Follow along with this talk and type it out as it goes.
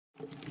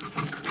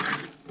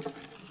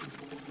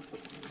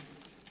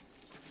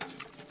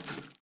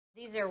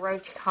These are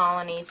roach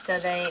colonies, so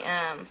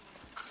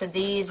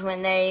these,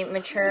 when they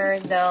mature,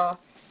 they'll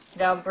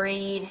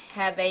breed,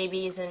 have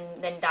babies, and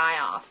then die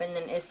off, and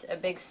then it's a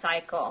big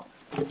cycle.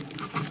 I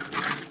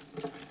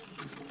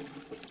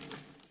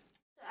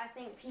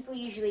think people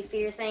usually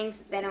fear things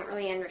that they don't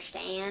really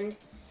understand,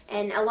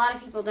 and a lot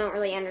of people don't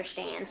really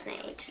understand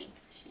snakes.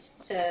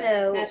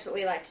 So that's what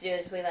we like to do,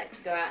 is we like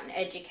to go out and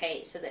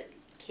educate so that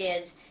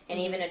kids and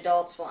even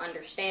adults will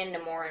understand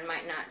them more and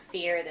might not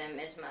fear them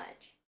as much.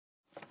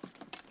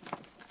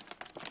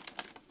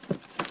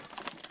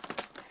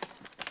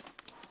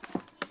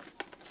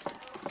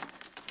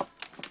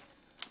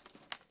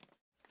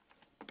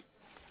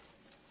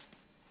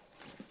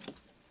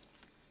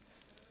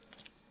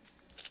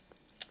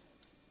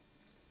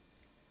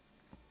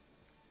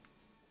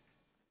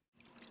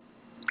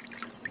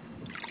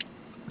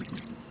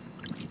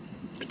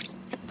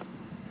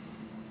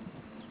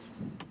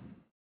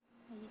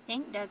 What do you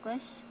think,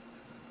 Douglas?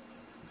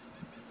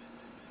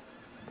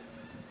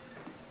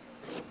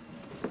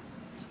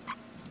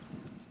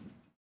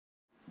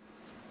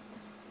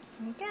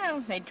 There you go.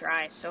 They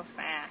dry so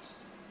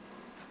fast.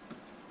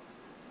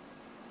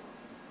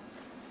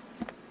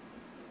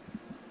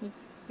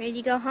 Ready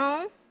to go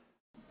home?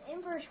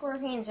 Emperor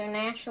scorpions are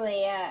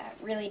naturally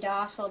really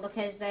docile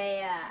because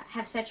they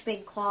have such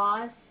big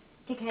claws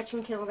to catch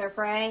and kill their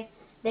prey.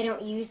 They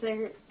don't use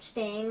their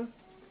sting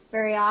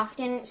very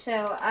often,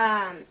 so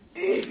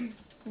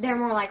they're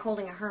more like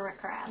holding a hermit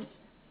crab.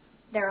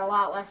 They're a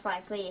lot less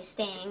likely to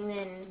sting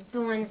than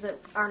the ones that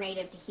are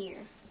native to here.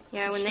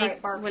 Yeah, when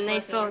they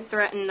feel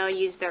threatened, they'll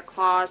use their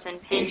claws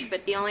and pinch.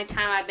 But the only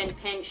time I've been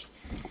pinched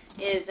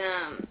is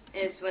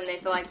when they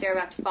feel like they're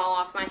about to fall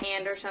off my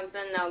hand or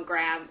something. They'll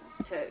grab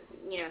to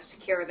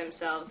secure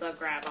themselves. They'll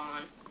grab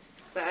on.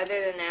 But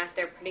other than that,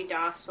 they're pretty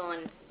docile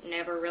and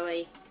never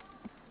really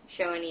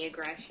show any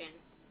aggression.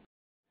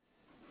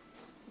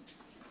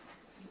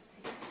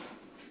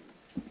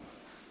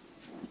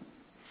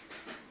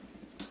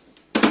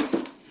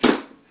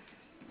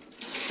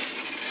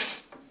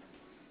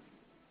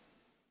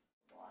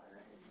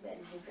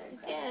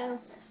 Go.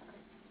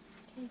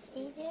 Can you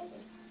see this?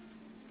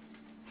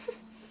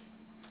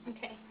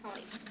 Okay, hold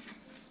it.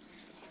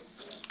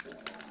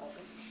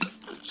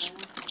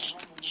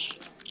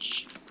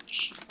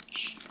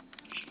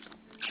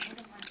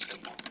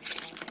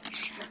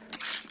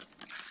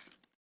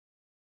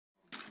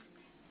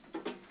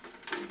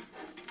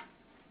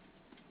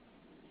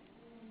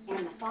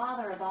 And the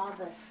father of all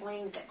the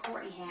slings that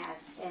Courtney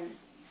has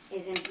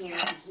is in here.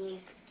 And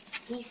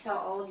he's so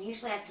old.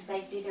 Usually after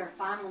they do their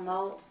final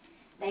molt,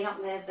 they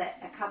don't live but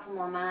a couple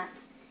more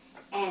months.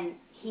 And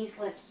he's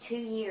lived 2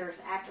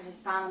 years after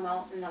his final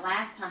molt. And the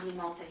last time he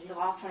molted, he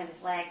lost one of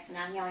his legs. So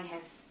now he only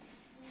has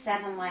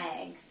 7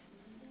 legs.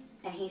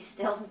 And he's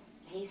still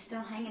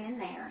hanging in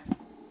there.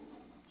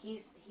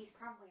 He's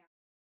probably